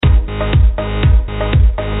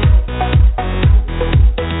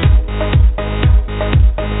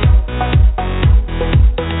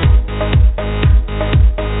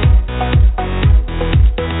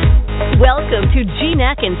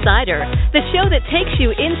Insider, the show that takes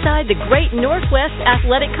you inside the Great Northwest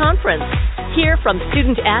Athletic Conference. Hear from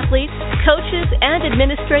student athletes, coaches, and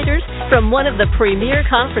administrators from one of the premier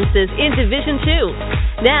conferences in Division II.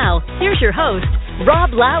 Now, here's your host,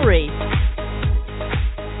 Rob Lowery.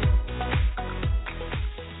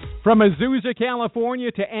 From Azusa,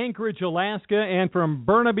 California to Anchorage, Alaska, and from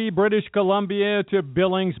Burnaby, British Columbia to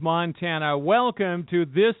Billings, Montana. Welcome to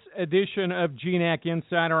this edition of GNAC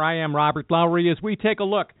Insider. I am Robert Lowery as we take a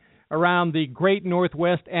look around the Great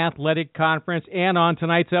Northwest Athletic Conference. And on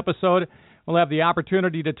tonight's episode, we'll have the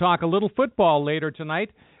opportunity to talk a little football later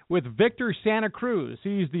tonight with Victor Santa Cruz.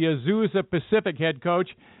 He's the Azusa Pacific head coach,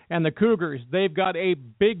 and the Cougars, they've got a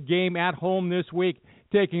big game at home this week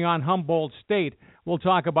taking on Humboldt State. We'll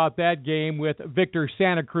talk about that game with Victor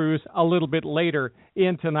Santa Cruz a little bit later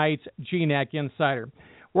in tonight's GNAC Insider.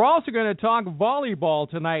 We're also going to talk volleyball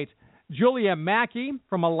tonight. Julia Mackey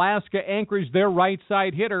from Alaska Anchorage, their right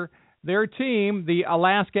side hitter, their team, the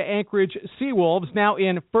Alaska Anchorage Seawolves, now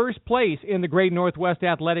in first place in the Great Northwest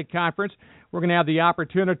Athletic Conference. We're going to have the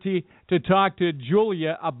opportunity to talk to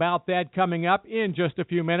Julia about that coming up in just a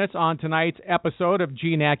few minutes on tonight's episode of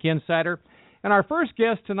GNAC Insider. And our first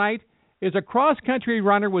guest tonight is a cross-country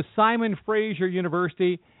runner with Simon Fraser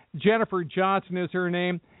University. Jennifer Johnson is her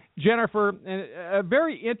name. Jennifer, a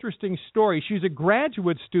very interesting story. She's a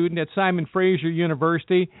graduate student at Simon Fraser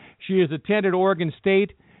University. She has attended Oregon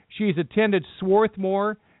State. She's attended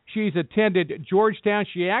Swarthmore. She's attended Georgetown.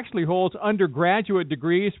 She actually holds undergraduate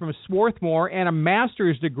degrees from Swarthmore and a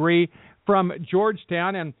master's degree from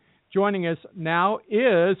Georgetown. And joining us now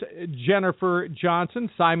is Jennifer Johnson,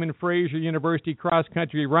 Simon Fraser University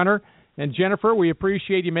cross-country runner. And Jennifer, we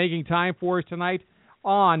appreciate you making time for us tonight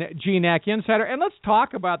on GNAC Insider. And let's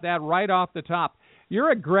talk about that right off the top.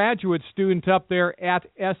 You're a graduate student up there at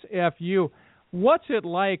SFU. What's it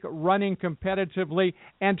like running competitively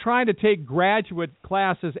and trying to take graduate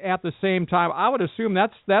classes at the same time? I would assume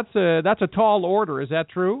that's a tall order. Is that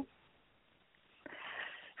true?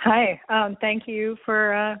 Hi. Thank you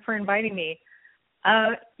for inviting me.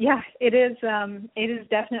 Yeah, it is. It is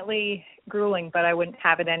definitely grueling, but I wouldn't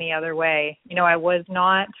have it any other way. You know, I was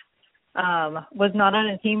not on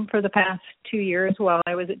a team for the past 2 years while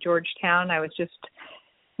I was at Georgetown. I was just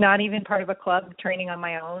not even part of a club, training on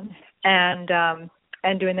my own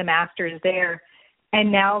and doing the master's there.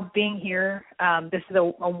 And now being here, this is a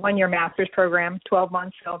 1-year master's program, 12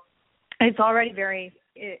 months. So it's already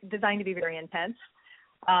designed to be very intense.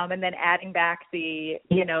 And then adding back the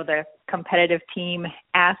competitive team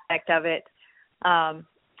aspect of it,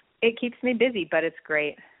 it keeps me busy, but it's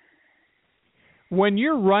great. When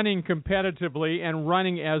you're running competitively and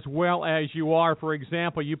running as well as you are, for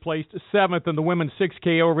example, you placed 7th in the women's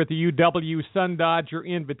 6K over at the UW Sun Dodger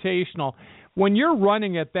Invitational. When you're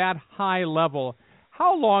running at that high level,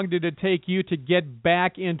 how long did it take you to get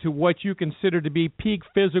back into what you consider to be peak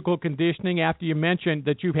physical conditioning after you mentioned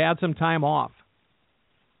that you've had some time off?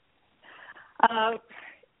 I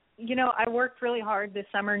worked really hard this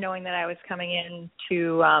summer knowing that I was coming in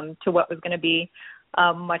to what was going to be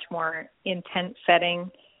a much more intense setting.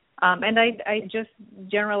 And I just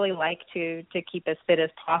generally like to keep as fit as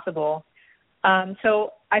possible.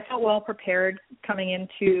 So I felt well prepared coming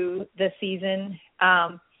into the season.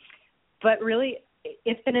 But really,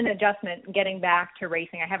 it's been an adjustment getting back to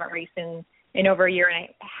racing. I haven't raced in over a year, and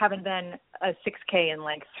I haven't done a 6K in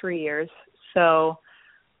like 3 years. So,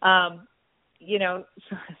 Sun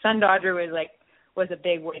Dodger was a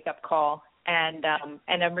big wake up call, and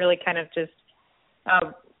I'm really kind of just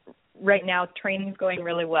right now training's going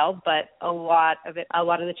really well, but a lot of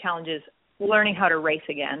the challenge is learning how to race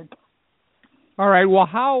again. All right. Well,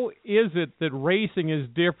 how is it that racing is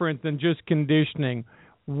different than just conditioning?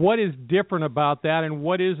 What is different about that, and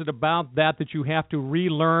what is it about that you have to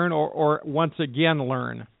relearn or once again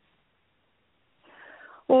learn?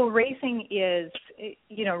 Well, racing is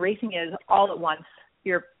all at once.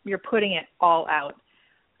 You're putting it all out.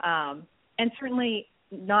 And certainly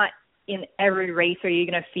not in every race are you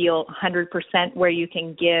going to feel 100% where you can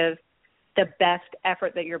give the best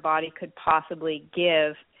effort that your body could possibly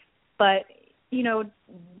give. But,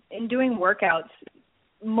 in doing workouts,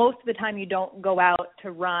 most of the time you don't go out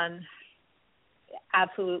to run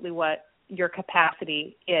absolutely what your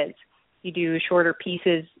capacity is. You do shorter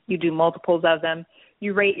pieces, you do multiples of them,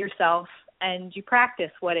 you rate yourself, and you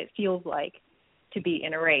practice what it feels like to be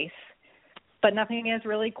in a race. But nothing is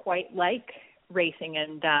really quite like racing,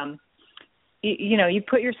 and you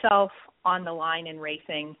put yourself on the line in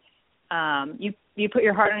racing. You put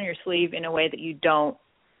your heart on your sleeve in a way that you don't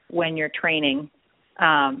when you're training.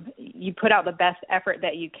 You put out the best effort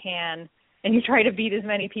that you can, and you try to beat as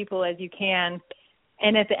many people as you can.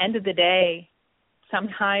 And at the end of the day,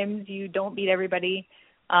 sometimes you don't beat everybody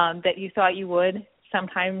that you thought you would.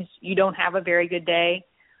 Sometimes you don't have a very good day.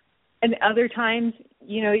 And other times,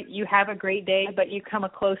 you have a great day, but you come a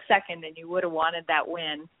close second and you would have wanted that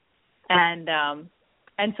win. And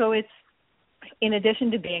so it's, in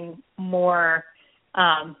addition to being more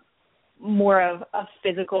of a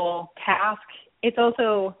physical task, it's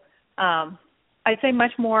also, I'd say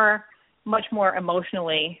much more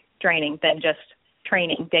emotionally draining than just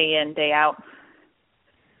training day in, day out.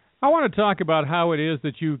 I want to talk about how it is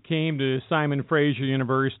that you came to Simon Fraser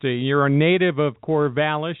University. You're a native of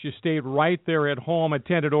Corvallis. You stayed right there at home,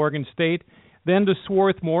 attended Oregon State, then to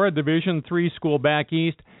Swarthmore, a Division III school back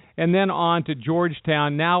east, and then on to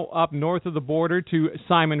Georgetown, now up north of the border to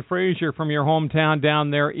Simon Fraser from your hometown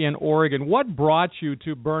down there in Oregon. What brought you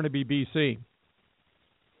to Burnaby, BC?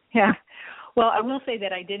 Yeah. Well, I will say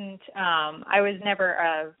that I was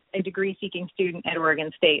never a degree-seeking student at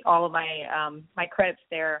Oregon State. All of my credits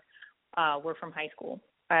there were from high school.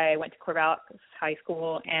 I went to Corvallis High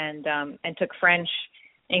School and took French,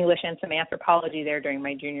 English, and some anthropology there during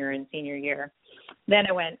my junior and senior year. Then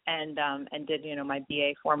I went and did, my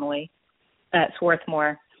BA formally at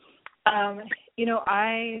Swarthmore. When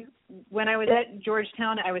I was at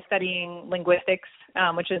Georgetown, I was studying linguistics,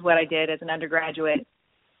 which is what I did as an undergraduate.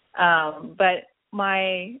 But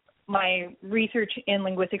my research in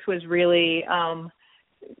linguistics was really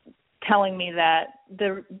telling me that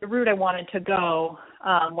the route I wanted to go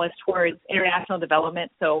was towards international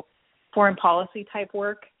development, so foreign policy type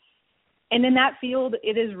work. And in that field,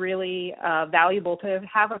 it is really valuable to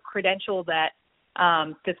have a credential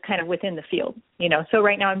that's kind of within the field. So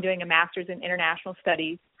right now I'm doing a master's in international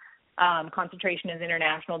studies. Concentration is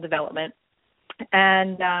international development.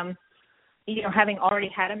 And having already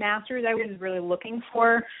had a master's, I was really looking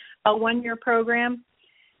for a one-year program.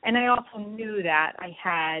 And I also knew that I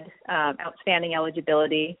had outstanding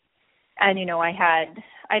eligibility. And,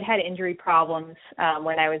 I'd had injury problems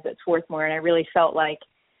when I was at Swarthmore, and I really felt like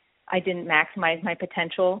I didn't maximize my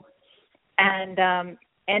potential. And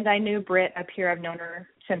I knew Britt up here. I've known her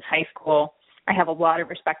since high school. I have a lot of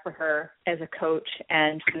respect for her as a coach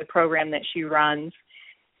and for the program that she runs.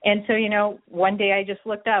 And so, one day I just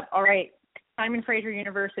looked up, all right, Simon Fraser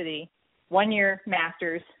University, 1 year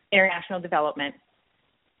master's, international development.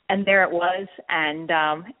 And there it was. And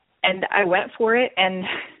I went for it, and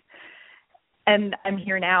I'm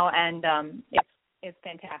here now, and it's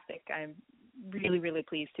fantastic. I'm really, really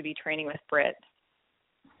pleased to be training with Britt.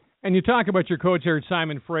 And you talk about your coach there at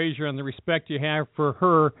Simon Fraser and the respect you have for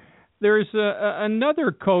her. There's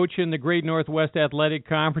another coach in the Great Northwest Athletic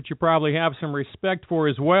Conference you probably have some respect for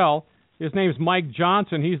as well. His name's Mike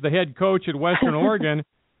Johnson. He's the head coach at Western Oregon,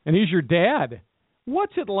 and he's your dad.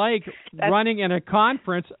 What's it like running in a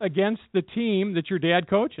conference against the team that your dad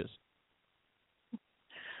coaches?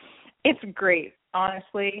 It's great,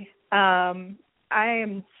 honestly. I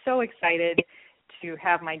am so excited to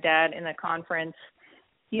have my dad in the conference.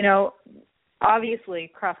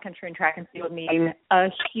 Obviously, cross-country and track and field mean a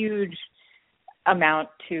huge amount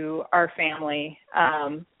to our family,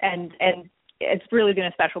 and it's really been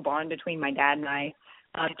a special bond between my dad and I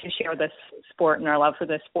to share this sport and our love for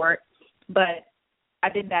this sport. But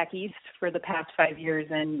I've been back east for the past 5 years,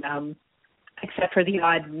 and except for the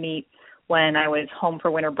odd meet when I was home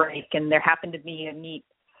for winter break, and there happened to be a meet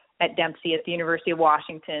at Dempsey at the University of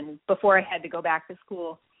Washington before I had to go back to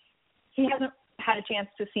school, he hasn't had a chance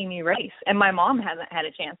to see me race, and my mom hasn't had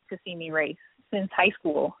a chance to see me race since high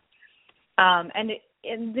school. And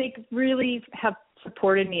they really have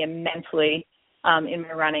supported me immensely in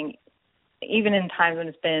my running, even in times when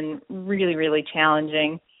it's been really, really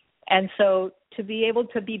challenging. And so to be able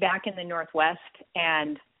to be back in the Northwest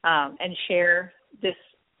and share this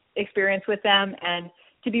experience with them, and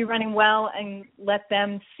to be running well and let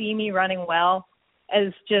them see me running well,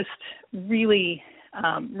 is just really,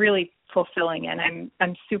 really fulfilling, and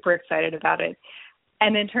I'm super excited about it.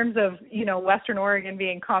 And in terms of Western Oregon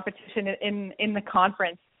being competition in the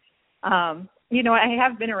conference, I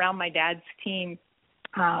have been around my dad's team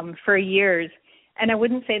for years, and I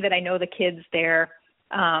wouldn't say that I know the kids there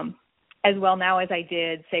as well now as I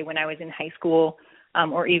did, say, when I was in high school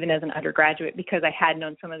or even as an undergraduate, because I had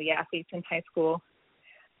known some of the athletes in high school.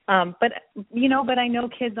 But I know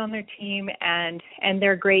kids on their team, and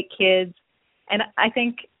they're great kids, and I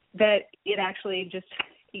think that it actually just,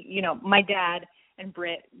 my dad and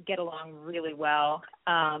Britt get along really well.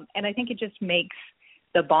 And I think it just makes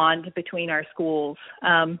the bond between our schools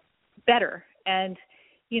better. And,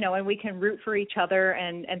 and we can root for each other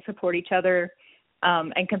and support each other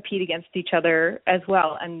and compete against each other as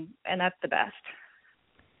well. And that's the best.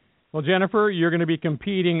 Well, Jennifer, you're going to be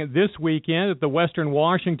competing this weekend at the Western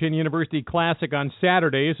Washington University Classic on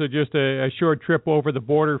Saturday, so just a short trip over the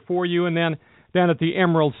border for you, and then down at the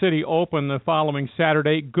Emerald City Open the following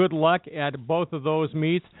Saturday. Good luck at both of those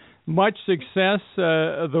meets. Much success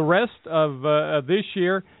the rest of this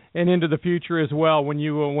year and into the future as well when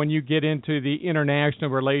you get into the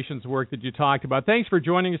international relations work that you talked about. Thanks for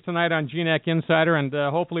joining us tonight on GNAC Insider, and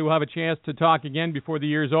hopefully we'll have a chance to talk again before the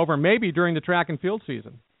year's over, maybe during the track and field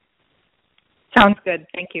season. Sounds good.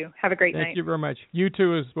 Thank you. Have a great night. Thank you very much. You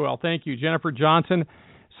too as well. Thank you. Jennifer Johnson,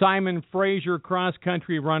 Simon Fraser,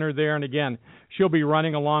 cross-country runner there. And again, she'll be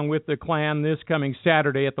running along with the clan this coming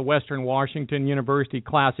Saturday at the Western Washington University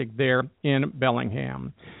Classic there in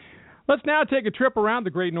Bellingham. Let's now take a trip around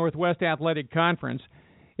the Great Northwest Athletic Conference.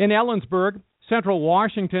 In Ellensburg, Central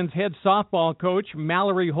Washington's head softball coach,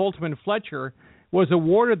 Mallory Holtzman Fletcher, was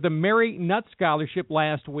awarded the Mary Nutt Scholarship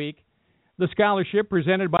last week. The scholarship,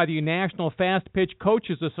 presented by the National Fast Pitch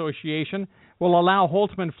Coaches Association, will allow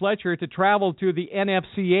Holtzman Fletcher to travel to the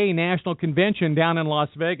NFCA National Convention down in Las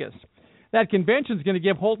Vegas. That convention is going to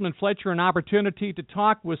give Holtzman Fletcher an opportunity to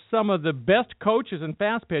talk with some of the best coaches in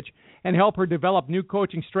fast pitch and help her develop new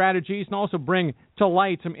coaching strategies and also bring to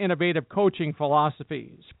light some innovative coaching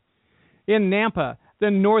philosophies. In Nampa, the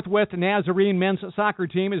Northwest Nazarene men's soccer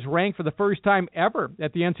team is ranked for the first time ever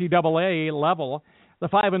at the NCAA level. The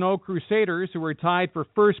 5-0 Crusaders, who were tied for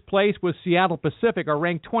first place with Seattle Pacific, are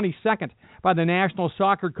ranked 22nd by the National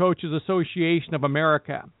Soccer Coaches Association of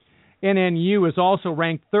America. NNU is also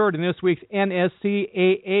ranked third in this week's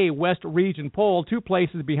NSCAA West Region poll, 2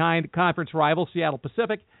 places behind conference rival Seattle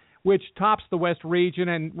Pacific, which tops the West Region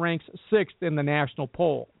and ranks 6th in the national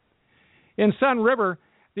poll. In Sun River,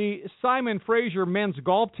 the Simon Fraser men's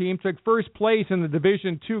golf team took first place in the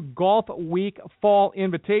Division II Golf Week Fall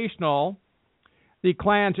Invitational. The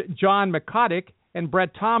clans John McCoddick and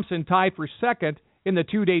Brett Thompson tied for second in the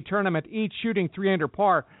 2-day tournament, each shooting 3 under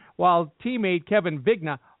par, while teammate Kevin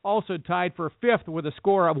Vigna also tied for fifth with a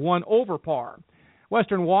score of 1 over par.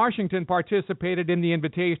 Western Washington participated in the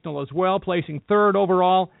Invitational as well, placing third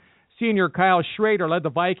overall. Senior Kyle Schrader led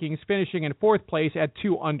the Vikings, finishing in fourth place at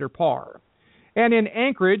 2 under par. And in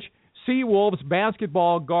Anchorage, Seawolves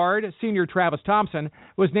basketball guard, senior Travis Thompson,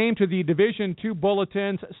 was named to the Division II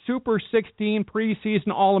Bulletin's Super 16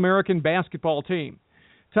 preseason All-American basketball team.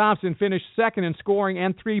 Thompson finished second in scoring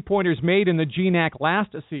and three-pointers made in the GNAC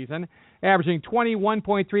last season, averaging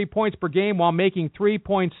 21.3 points per game while making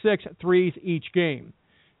 3.6 threes each game.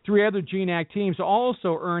 3 other GNAC teams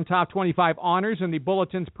also earned top 25 honors in the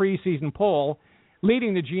Bulletin's preseason poll.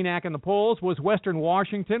 Leading the GNAC in the polls was Western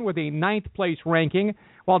Washington with a 9th place ranking,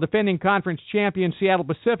 while defending conference champion Seattle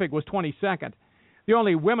Pacific was 22nd. The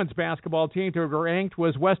only women's basketball team to be ranked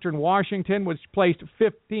was Western Washington, which placed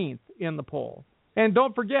 15th in the poll. And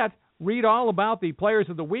don't forget, read all about the Players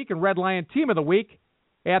of the Week and Red Lion Team of the Week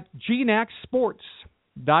at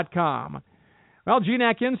GNACsports.com. Well,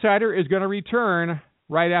 GNAC Insider is going to return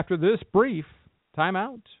right after this brief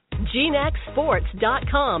timeout.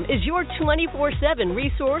 GNACsports.com is your 24/7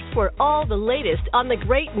 resource for all the latest on the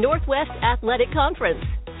Great Northwest Athletic Conference.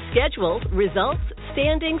 Schedules, results,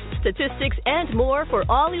 standings, statistics, and more for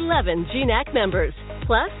all 11 GNAC members.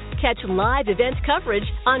 Plus, catch live event coverage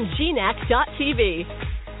on GNAC.TV.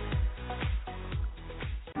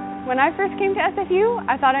 When I first came to SFU,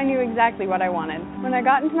 I thought I knew exactly what I wanted. When I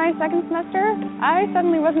got into my second semester, I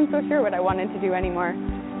suddenly wasn't so sure what I wanted to do anymore.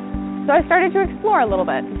 So I started to explore a little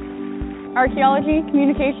bit. Archaeology,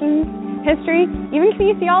 communications, history, even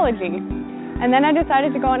kinesiology. And then I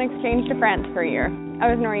decided to go on exchange to France for a year. I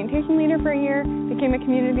was an orientation leader for a year, became a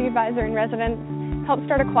community advisor in residence, helped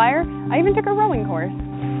start a choir. I even took a rowing course.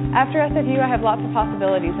 After SFU, I have lots of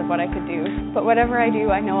possibilities of what I could do, but whatever I do,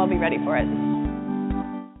 I know I'll be ready for it.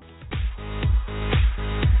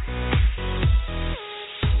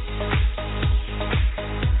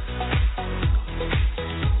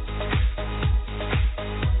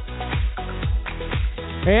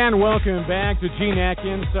 And welcome back to GNAC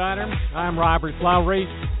Insider. I'm Robert Lowery.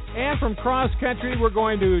 And from cross country, we're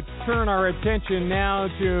going to turn our attention now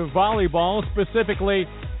to volleyball, specifically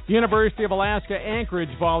University of Alaska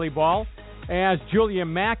Anchorage volleyball, as Julia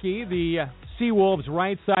Mackey, the Seawolves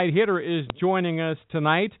right side hitter, is joining us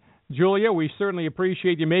tonight. Julia, we certainly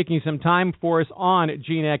appreciate you making some time for us on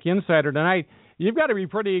GNAC Insider tonight. You've got to be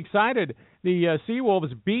pretty excited. The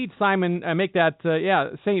Seawolves beat St.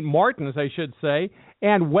 Martin's, I should say,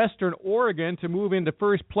 and Western Oregon to move into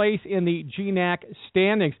first place in the GNAC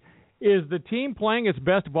standings. Is the team playing its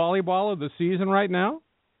best volleyball of the season right now?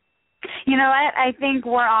 You know what? I think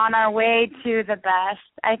we're on our way to the best.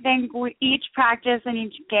 I think each practice and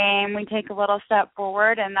each game we take a little step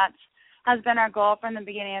forward, and that's has been our goal from the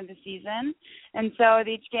beginning of the season. And so with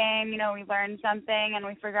each game, you know, we learn something and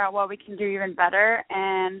we figure out what we can do even better,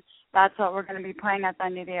 and that's what we're going to be playing at the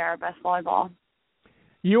end of the year, our best volleyball.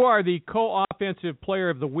 You are the co-offensive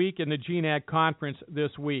player of the week in the GNAC conference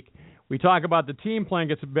this week. We talk about the team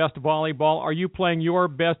playing its best volleyball. Are you playing your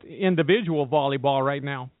best individual volleyball right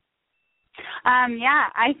now? Yeah,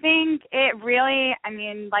 I think it really, I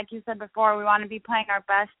mean, like you said before, we want to be playing our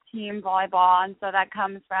best team volleyball, and so that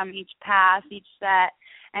comes from each pass, each set,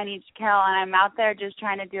 and each kill, and I'm out there just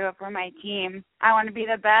trying to do it for my team. I want to be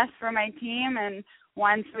the best for my team, and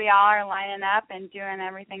once we all are lining up and doing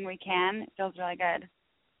everything we can, it feels really good.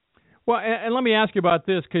 Well, and let me ask you about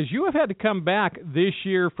this, because you have had to come back this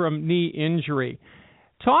year from knee injury.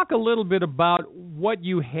 Talk a little bit about what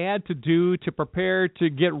you had to do to prepare to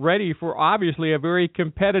get ready for, obviously, a very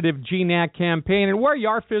competitive GNAC campaign, and where you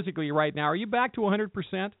are physically right now. Are you back to 100%?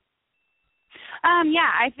 Yeah,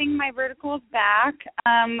 I think my vertical's back.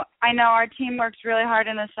 I know our team works really hard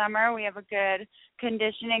in the summer. We have a good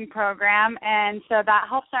conditioning program, and so that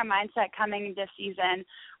helps our mindset coming into season.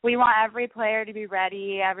 We want every player to be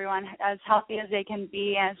ready, everyone as healthy as they can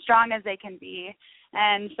be and as strong as they can be.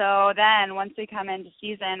 And so then once we come into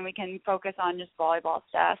season, we can focus on just volleyball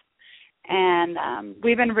stuff. And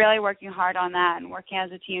we've been really working hard on that and working as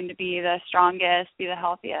a team to be the strongest, be the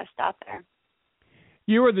healthiest out there.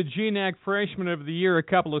 You were the GNAC Freshman of the Year a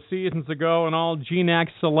couple of seasons ago and all GNAC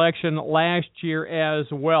selection last year as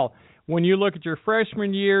well. When you look at your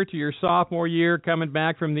freshman year to your sophomore year, coming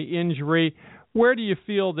back from the injury, where do you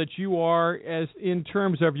feel that you are as in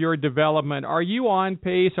terms of your development? Are you on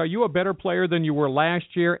pace? Are you a better player than you were last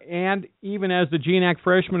year and even as the GNAC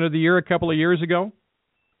Freshman of the Year a couple of years ago?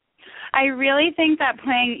 I really think that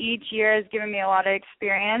playing each year has given me a lot of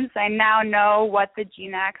experience. I now know what the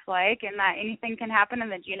GNAC's like and that anything can happen in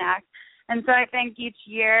the GNAC. And so I think each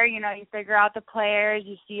year, you know, you figure out the players,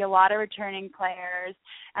 you see a lot of returning players,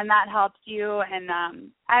 and that helps you. And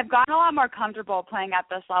I've gotten a lot more comfortable playing at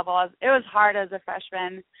this level. It was hard as a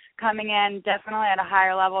freshman coming in, definitely at a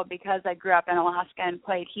higher level because I grew up in Alaska and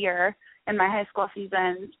played here in my high school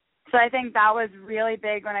seasons. So I think that was really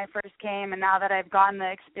big when I first came, and now that I've gotten the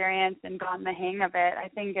experience and gotten the hang of it, I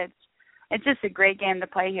think it's just a great game to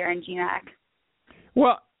play here in GNAC.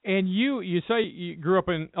 Well, and you say you grew up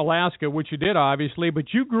in Alaska, which you did, obviously, but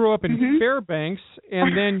you grew up in Fairbanks,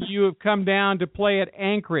 and then you have come down to play at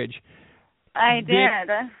Anchorage. I did.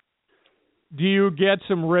 Do you get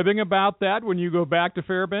some ribbing about that when you go back to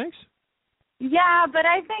Fairbanks? Yeah, but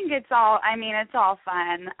I think it's all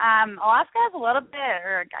fun. Alaska has a little bit,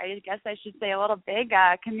 or I guess I should say a little big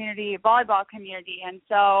community, volleyball community. And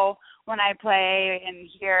so when I play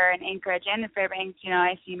here in Anchorage and in Fairbanks, you know,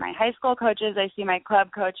 I see my high school coaches, I see my club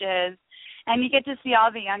coaches, and you get to see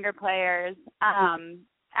all the younger players.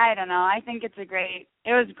 I don't know. I think it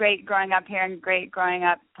was great growing up here and great growing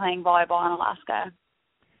up playing volleyball in Alaska.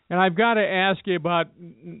 And I've got to ask you about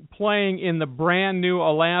playing in the brand-new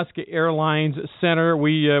Alaska Airlines Center.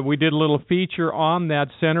 We did a little feature on that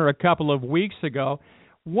center a couple of weeks ago.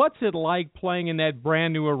 What's it like playing in that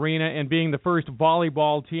brand-new arena and being the first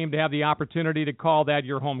volleyball team to have the opportunity to call that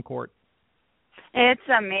your home court? It's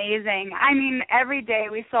amazing. I mean, every day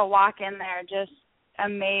we still walk in there just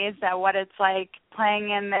amazed at what it's like playing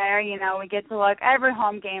in there. You know, we get to look every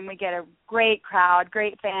home game. We get a great crowd,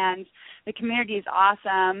 great fans. The community is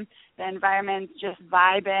awesome. The environment's just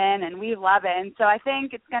vibing, and we love it. And so I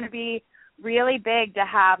think it's going to be really big to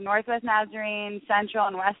have Northwest Nazarene, Central,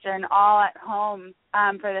 and Western all at home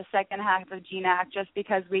for the second half of GNAC just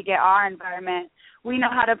because we get our environment. We know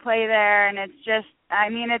how to play there, and it's just, I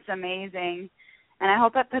mean, it's amazing. And I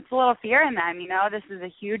hope that puts a little fear in them. You know, this is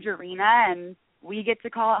a huge arena, and we get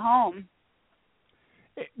to call it home.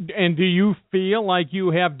 And do you feel like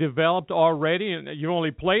you have developed already, and you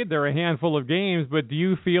only played there a handful of games, but do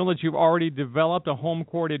you feel that you've already developed a home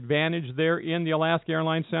court advantage there in the Alaska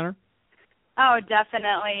Airlines Center? Oh,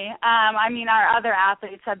 definitely. I mean, our other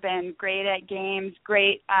athletes have been great at games,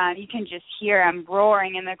 great. You can just hear them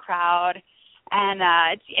roaring in the crowd. And,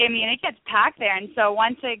 it gets packed there. And so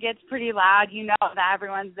once it gets pretty loud, you know that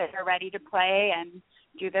everyone's there ready to play and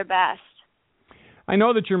do their best. I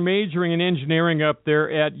know that you're majoring in engineering up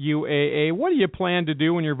there at UAA. What do you plan to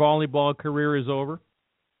do when your volleyball career is over?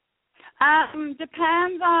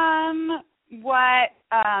 Depends on what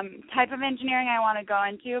type of engineering I want to go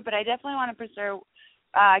into, but I definitely want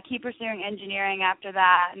to keep pursuing engineering after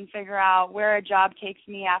that and figure out where a job takes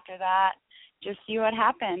me after that. Just see what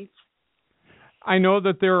happens. I know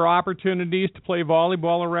that there are opportunities to play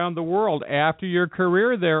volleyball around the world. After your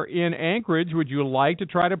career there in Anchorage, would you like to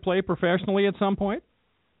try to play professionally at some point?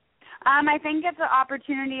 I think if the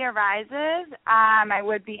opportunity arises, I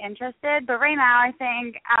would be interested. But right now, I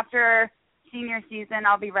think after senior season,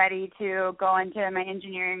 I'll be ready to go into my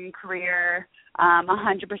engineering career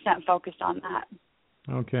 100% focused on that.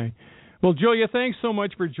 Okay. Well, Julia, thanks so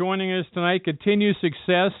much for joining us tonight. Continue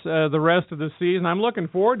success the rest of the season. I'm looking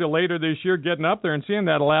forward to later this year getting up there and seeing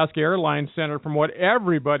that Alaska Airlines Center. From what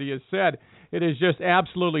everybody has said, it is just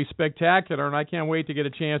absolutely spectacular, and I can't wait to get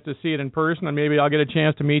a chance to see it in person, and maybe I'll get a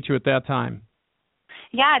chance to meet you at that time.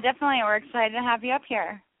 Yeah, definitely. We're excited to have you up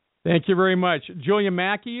here. Thank you very much. Julia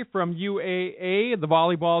Mackey from UAA, the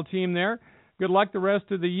volleyball team there. Good luck the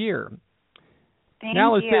rest of the year.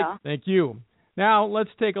 Thank you. Now, let's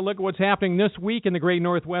take a look at what's happening this week in the Great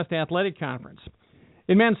Northwest Athletic Conference.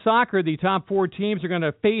 In men's soccer, the top 4 teams are going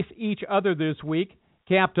to face each other this week,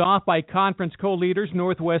 capped off by conference co-leaders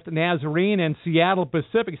Northwest Nazarene and Seattle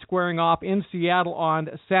Pacific squaring off in Seattle on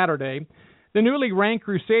Saturday. The newly ranked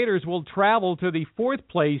Crusaders will travel to the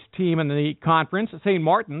 4th-place team in the conference, St.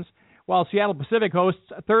 Martin's, while Seattle Pacific hosts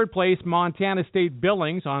 3rd-place Montana State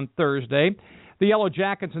Billings on Thursday. The Yellow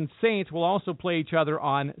Jackets and Saints will also play each other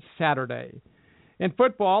on Saturday. In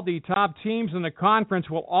football, the top teams in the conference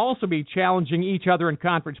will also be challenging each other in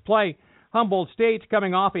conference play. Humboldt State,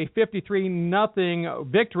 coming off a 53-0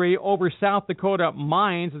 victory over South Dakota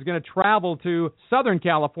Mines, is going to travel to Southern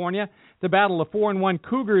California to battle the 4-1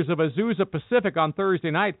 Cougars of Azusa Pacific on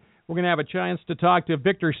Thursday night. We're going to have a chance to talk to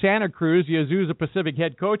Victor Santa Cruz, the Azusa Pacific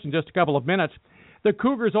head coach, in just a couple of minutes. The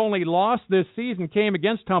Cougars' only loss this season came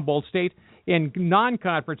against Humboldt State in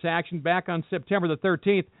non-conference action back on September the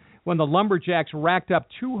 13th, when the Lumberjacks racked up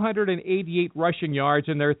 288 rushing yards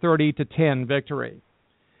in their 30-10 victory.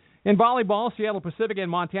 In volleyball, Seattle Pacific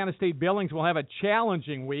and Montana State Billings will have a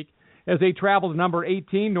challenging week as they travel to number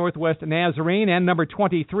 18 Northwest Nazarene and number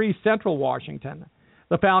 23 Central Washington.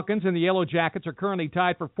 The Falcons and the Yellow Jackets are currently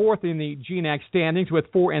tied for 4th in the GNAC standings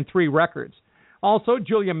with 4-3 records. Also,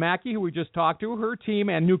 Julia Mackey, who we just talked to, her team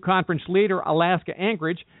and new conference leader Alaska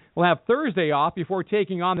Anchorage will have Thursday off before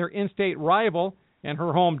taking on their in-state rival in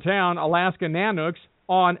her hometown, Alaska Nanooks,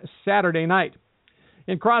 on Saturday night.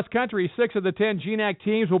 In cross-country, 6 of the 10 GNAC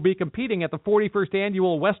teams will be competing at the 41st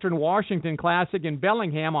Annual Western Washington Classic in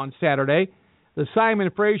Bellingham on Saturday. The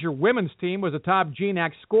Simon Fraser women's team was a top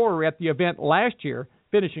GNAC scorer at the event last year,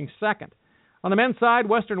 finishing 2nd. On the men's side,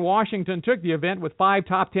 Western Washington took the event with 5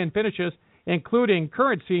 top 10 finishes, including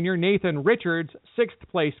current senior Nathan Richards'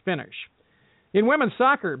 6th-place finish. In women's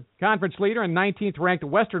soccer, conference leader and 19th-ranked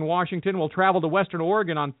Western Washington will travel to Western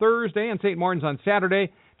Oregon on Thursday and St. Martin's on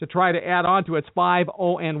Saturday to try to add on to its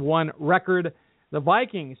 5-0-1 record. The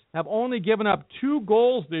Vikings have only given up 2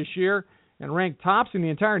 goals this year and rank tops in the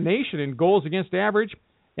entire nation in goals against average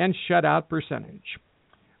and shutout percentage.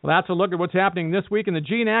 Well, that's a look at what's happening this week in the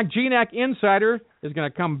GNAC. GNAC Insider is going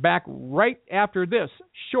to come back right after this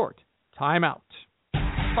short timeout.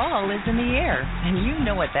 Fall is in the air, and you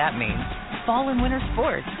know what that means. Fall and winter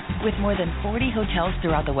sports. With more than 40 hotels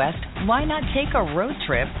throughout the West, why not take a road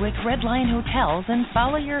trip with Red Lion Hotels and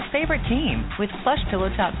follow your favorite team? With plush pillow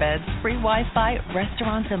top beds, free Wi-Fi,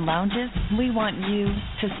 restaurants, and lounges, we want you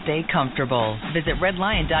to stay comfortable. Visit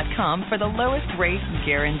redlion.com for the lowest rate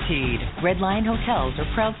guaranteed. Red Lion Hotels are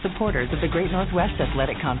proud supporters of the Great Northwest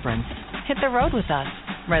Athletic Conference. Hit the road with us.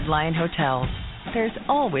 Red Lion Hotels. There's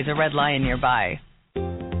always a Red Lion nearby.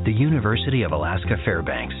 The University of Alaska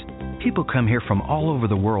Fairbanks. People come here from all over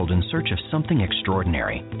the world in search of something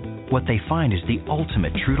extraordinary. What they find is the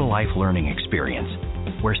ultimate true-to-life learning experience,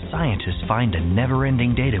 where scientists find a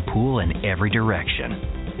never-ending data pool in every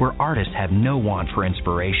direction, where artists have no want for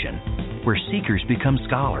inspiration, where seekers become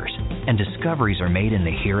scholars, and discoveries are made in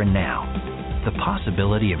the here and now. The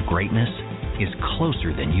possibility of greatness is closer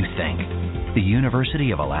than you think. The University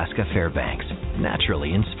of Alaska Fairbanks,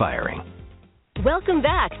 naturally inspiring. Welcome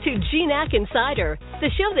back to GNAC Insider, the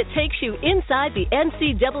show that takes you inside the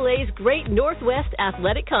NCAA's Great Northwest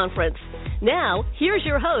Athletic Conference. Now, here's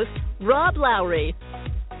your host, Rob Lowery.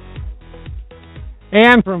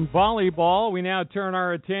 And from volleyball, we now turn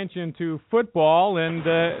our attention to football, and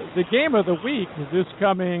the game of the week this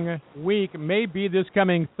coming week may be this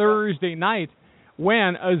coming Thursday night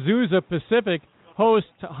when Azusa Pacific hosts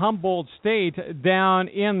Humboldt State down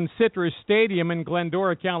in Citrus Stadium in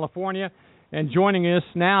Glendora, California. And joining us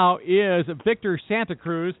now is Victor Santa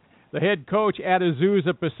Cruz, the head coach at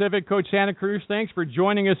Azusa Pacific. Coach Santa Cruz, thanks for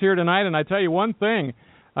joining us here tonight. And I tell you one thing,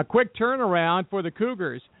 a quick turnaround for the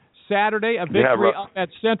Cougars. Saturday, a victory up at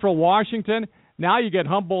Central Washington. Now you get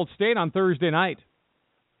Humboldt State on Thursday night.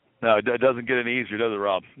 No, it doesn't get any easier, does it,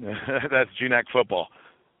 Rob? That's GNAC football.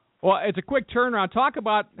 Well, it's a quick turnaround. Talk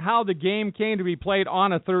about how the game came to be played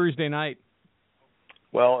on a Thursday night.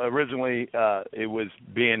 Well, originally it was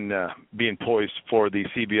being poised for the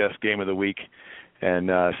CBS game of the week, and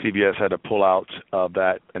CBS had to pull out of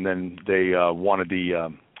that, and then they wanted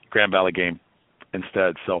the Grand Valley game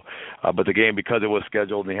instead. So, but the game, because it was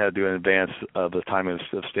scheduled and they had to do it in advance of the time of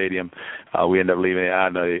the stadium, we ended up leaving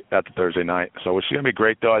it at the Thursday night. So it's going to be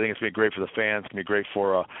great, though. I think it's going to be great for the fans. It's going to be great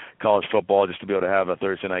for college football just to be able to have a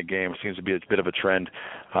Thursday night game. It seems to be a bit of a trend.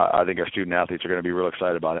 I think our student athletes are going to be real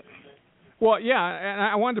excited about it. Well, yeah, and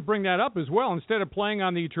I wanted to bring that up as well. Instead of playing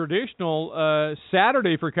on the traditional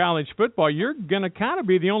Saturday for college football, you're going to kind of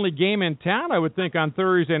be the only game in town, I would think, on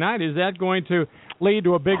Thursday night. Is that going to lead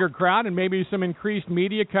to a bigger crowd and maybe some increased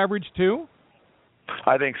media coverage too?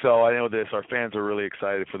 I think so. I know this. Our fans are really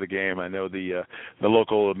excited for the game. I know the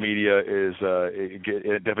local media is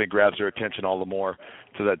it definitely grabs their attention all the more,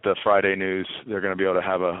 so that the Friday news, they're going to be able to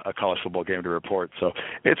have a college football game to report. So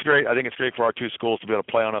it's great. I think it's great for our two schools to be able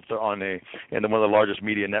to play in one of the largest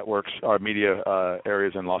media networks, our media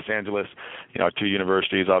areas in Los Angeles. You know, our two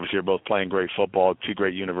universities obviously are both playing great football. Two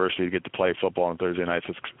great universities get to play football on Thursday nights.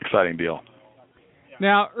 It's an exciting deal.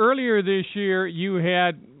 Now, earlier this year, you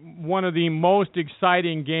had one of the most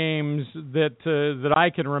exciting games that I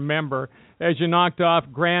can remember as you knocked off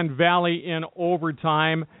Grand Valley in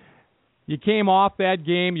overtime. You came off that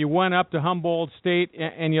game, you went up to Humboldt State,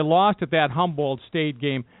 and you lost at that Humboldt State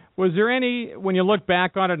game. Was there any, when you look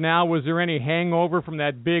back on it now, was there any hangover from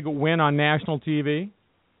that big win on national TV?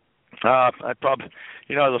 I probably,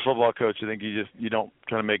 as a football coach, I think you don't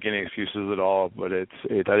kind of make any excuses at all. But I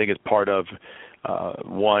think it's part of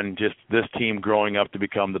one, just this team growing up to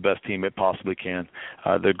become the best team it possibly can.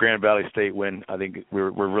 The Grand Valley State win, I think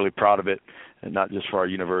we're really proud of it, and not just for our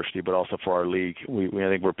university, but also for our league. I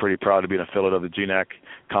think we're pretty proud to be an affiliate of the GNAC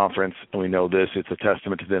conference, and we know this. It's a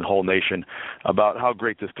testament to the whole nation about how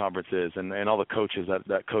great this conference is, and all the coaches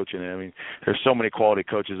that coach in it. I mean, there's so many quality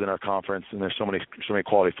coaches in our conference, and there's so many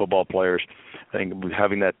quality football players. I think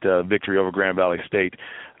having that victory over Grand Valley State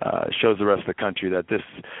shows the rest of the country that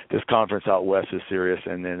this conference out west is serious,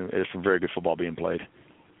 and then there's some very good football being played.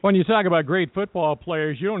 When you talk about great football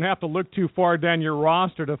players, you don't have to look too far down your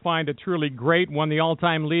roster to find a truly great one. The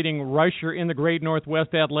all-time leading rusher in the Great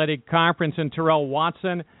Northwest Athletic Conference, in Terrell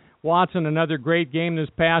Watson. Watson, another great game this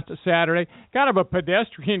past Saturday. Kind of a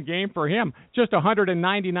pedestrian game for him. Just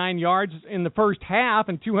 199 yards in the first half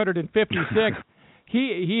and 256.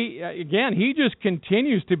 He just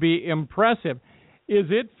continues to be impressive. Is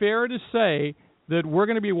it fair to say that we're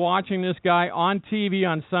going to be watching this guy on TV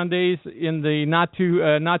on Sundays in the not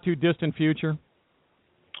too distant future?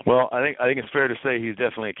 Well, I think it's fair to say he's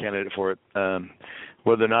definitely a candidate for it.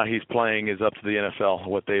 Whether or not he's playing is up to the NFL,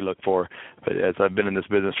 what they look for. But as I've been in this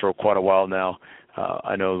business for quite a while now,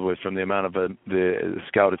 I know from the amount of the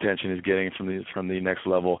scout attention he's getting from the next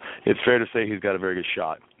level, it's fair to say he's got a very good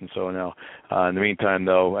shot. And so now, in the meantime,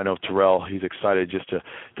 though, I know Terrell, he's excited just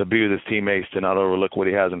to be with his teammates, to not overlook what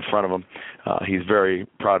he has in front of him. He's very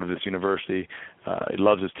proud of this university. He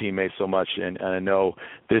loves his teammates so much, and I know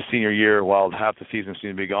this senior year, while half the season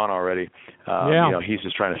seems to be gone already, he's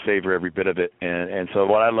just trying to savor every bit of it. And so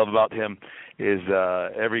what I love about him is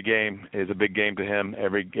every game is a big game to him.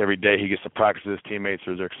 Every day he gets to practice with his teammates,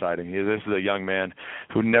 so they're exciting. This is a young man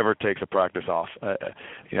who never takes a practice off.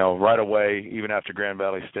 Right away, even after Grand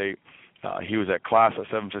Valley State, he was at class at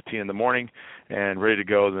 7:15 in the morning and ready to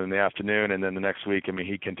go in the afternoon, and then the next week,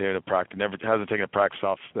 he continued to practice. Hasn't taken a practice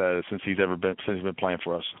off since he's been playing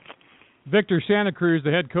for us. Victor Santa Cruz,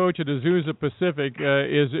 the head coach at Azusa Pacific,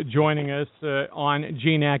 is joining us on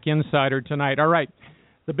GNAC Insider tonight. All right,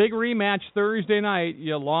 the big rematch Thursday night.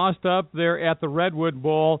 You lost up there at the Redwood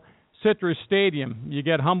Bowl, Citrus Stadium. You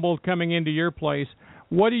get Humboldt coming into your place.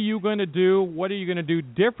 What are you going to do? What are you going to do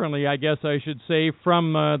differently, I guess I should say,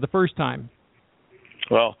 from the first time?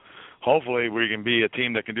 Well, hopefully we can be a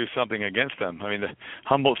team that can do something against them. The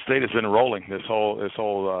Humboldt State has been rolling this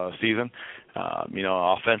whole season.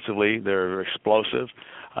 Offensively, they're explosive.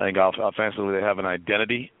 I think offensively they have an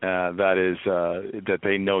identity that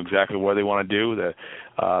they know exactly what they want to do.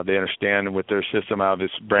 That they understand with their system how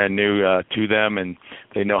it's brand new to them, and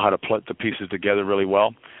they know how to put the pieces together really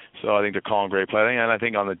well. So I think they're calling great play. And I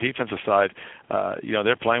think on the defensive side,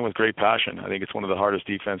 they're playing with great passion. I think it's one of the hardest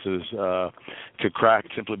defenses to crack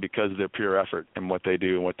simply because of their pure effort and what they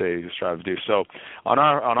do and what they strive to do. So on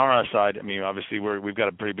our side, obviously we've got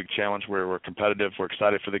a pretty big challenge where we're competitive. We're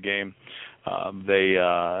excited for the game.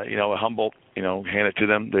 Humboldt, hand it to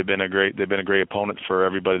them. They've been a great opponent for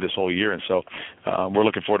everybody this whole year, and so we're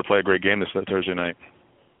looking forward to play a great game this Thursday night.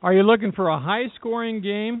 Are you looking for a high-scoring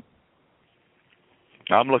game?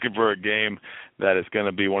 I'm looking for a game that is going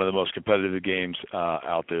to be one of the most competitive games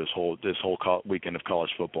out there this whole weekend of college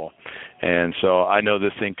football. And so I know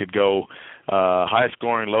this thing could go high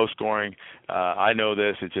scoring, low scoring. I know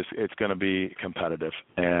this. It's going to be competitive.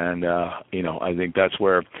 And, I think that's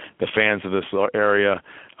where the fans of this area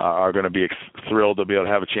are going to be thrilled to be able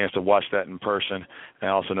to have a chance to watch that in person. And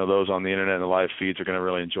I also know those on the internet and the live feeds are going to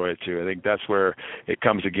really enjoy it too. I think that's where it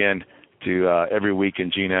comes again to every week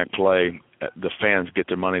in GNAC play. The fans get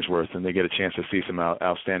their money's worth, and they get a chance to see some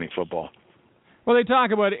outstanding football. Well, they talk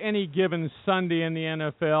about any given Sunday in the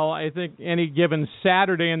NFL. I think any given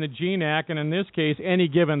Saturday in the GNAC, and in this case, any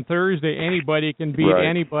given Thursday, anybody can beat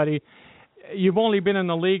anybody. You've only been in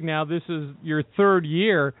the league now. This is your third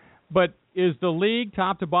year. But is the league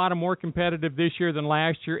top to bottom more competitive this year than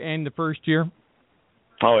last year and the first year?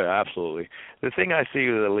 Oh, yeah, absolutely. The thing I see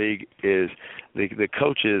with the league is the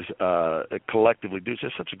coaches collectively do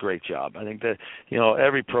just such a great job. I think that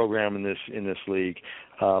every program in this league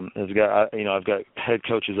has got I've got head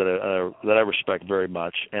coaches that I respect very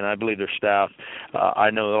much, and I believe their staff.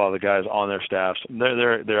 I know a lot of the guys on their staffs.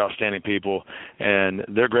 They're outstanding people, and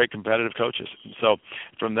they're great competitive coaches. So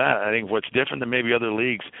from that, I think what's different than maybe other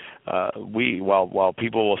leagues, while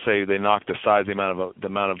people will say they knock aside the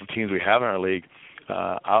amount of teams we have in our league.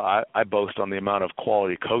 I boast on the amount of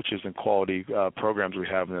quality coaches and quality programs we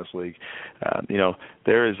have in this league.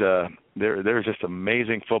 There's just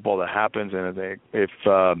amazing football that happens, and if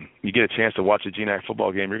you get a chance to watch a GNAC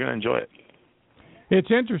football game, you're going to enjoy it. It's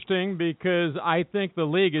interesting because I think the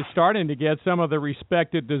league is starting to get some of the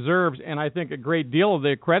respect it deserves, and I think a great deal of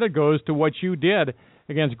the credit goes to what you did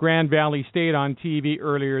against Grand Valley State on TV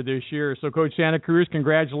earlier this year. So, Coach Santa Cruz,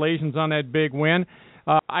 congratulations on that big win.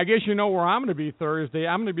 I guess you know where I'm going to be Thursday.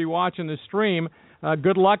 I'm going to be watching the stream.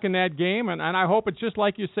 Good luck in that game, and I hope it's just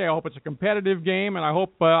like you say. I hope it's a competitive game, and I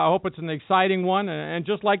hope it's an exciting one, and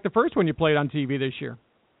just like the first one you played on TV this year.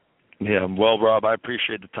 Yeah, well, Rob, I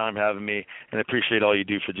appreciate the time having me, and I appreciate all you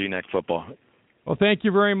do for GNAC football. Well, thank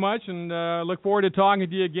you very much, and look forward to talking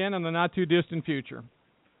to you again in the not-too-distant future.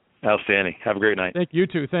 Outstanding. Have a great night. Thank you,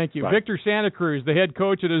 too. Thank you. Bye. Victor Santa Cruz, the head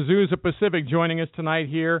coach at Azusa Pacific, joining us tonight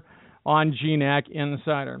here on GNAC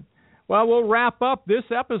Insider. Well, we'll wrap up this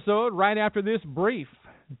episode right after this brief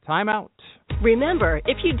timeout. Remember,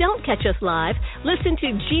 if you don't catch us live, listen to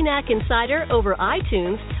GNAC Insider over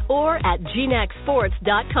iTunes or at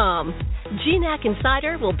GNACsports.com. GNAC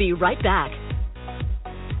Insider will be right back.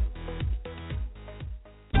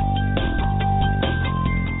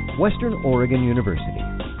 Western Oregon University.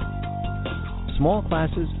 Small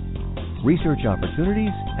classes, research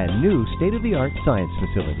opportunities, and new state-of-the-art science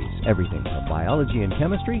facilities. Everything from biology and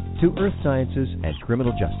chemistry to earth sciences and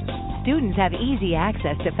criminal justice. Students have easy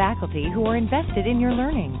access to faculty who are invested in your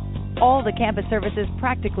learning. All the campus services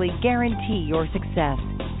practically guarantee your success.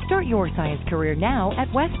 Start your science career now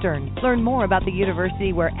at Western. Learn more about the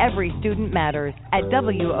university where every student matters at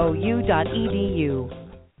wou.edu.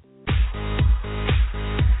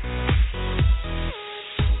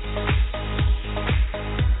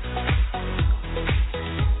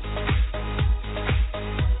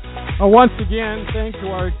 Once again, thanks to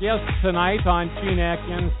our guests tonight on GNAC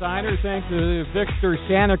Insider. Thanks to Victor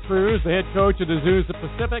Santa Cruz, the head coach of Azusa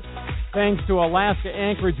Pacific. Thanks to Alaska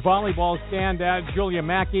Anchorage volleyball standout Julia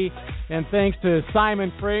Mackey. And thanks to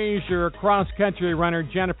Simon Fraser, cross-country runner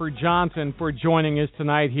Jennifer Johnson for joining us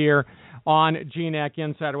tonight here on GNAC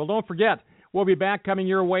Insider. Well, don't forget, we'll be back coming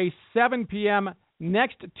your way 7 p.m.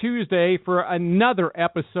 next Tuesday for another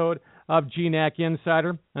episode of GNAC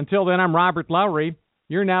Insider. Until then, I'm Robert Lowery.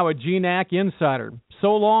 You're now a GNAC Insider.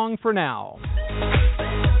 So long for now.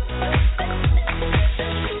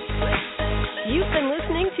 You've been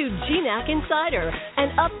listening to GNAC Insider,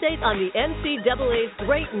 an update on the NCAA's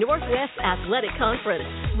Great Northwest Athletic Conference.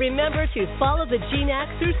 Remember to follow the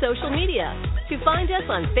GNAC through social media. To find us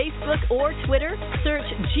on Facebook or Twitter,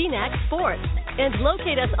 search GNAC Sports and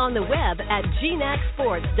locate us on the web at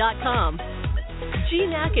GNACsports.com.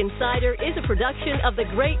 GNAC Insider is a production of the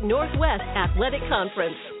Great Northwest Athletic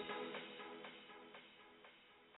Conference.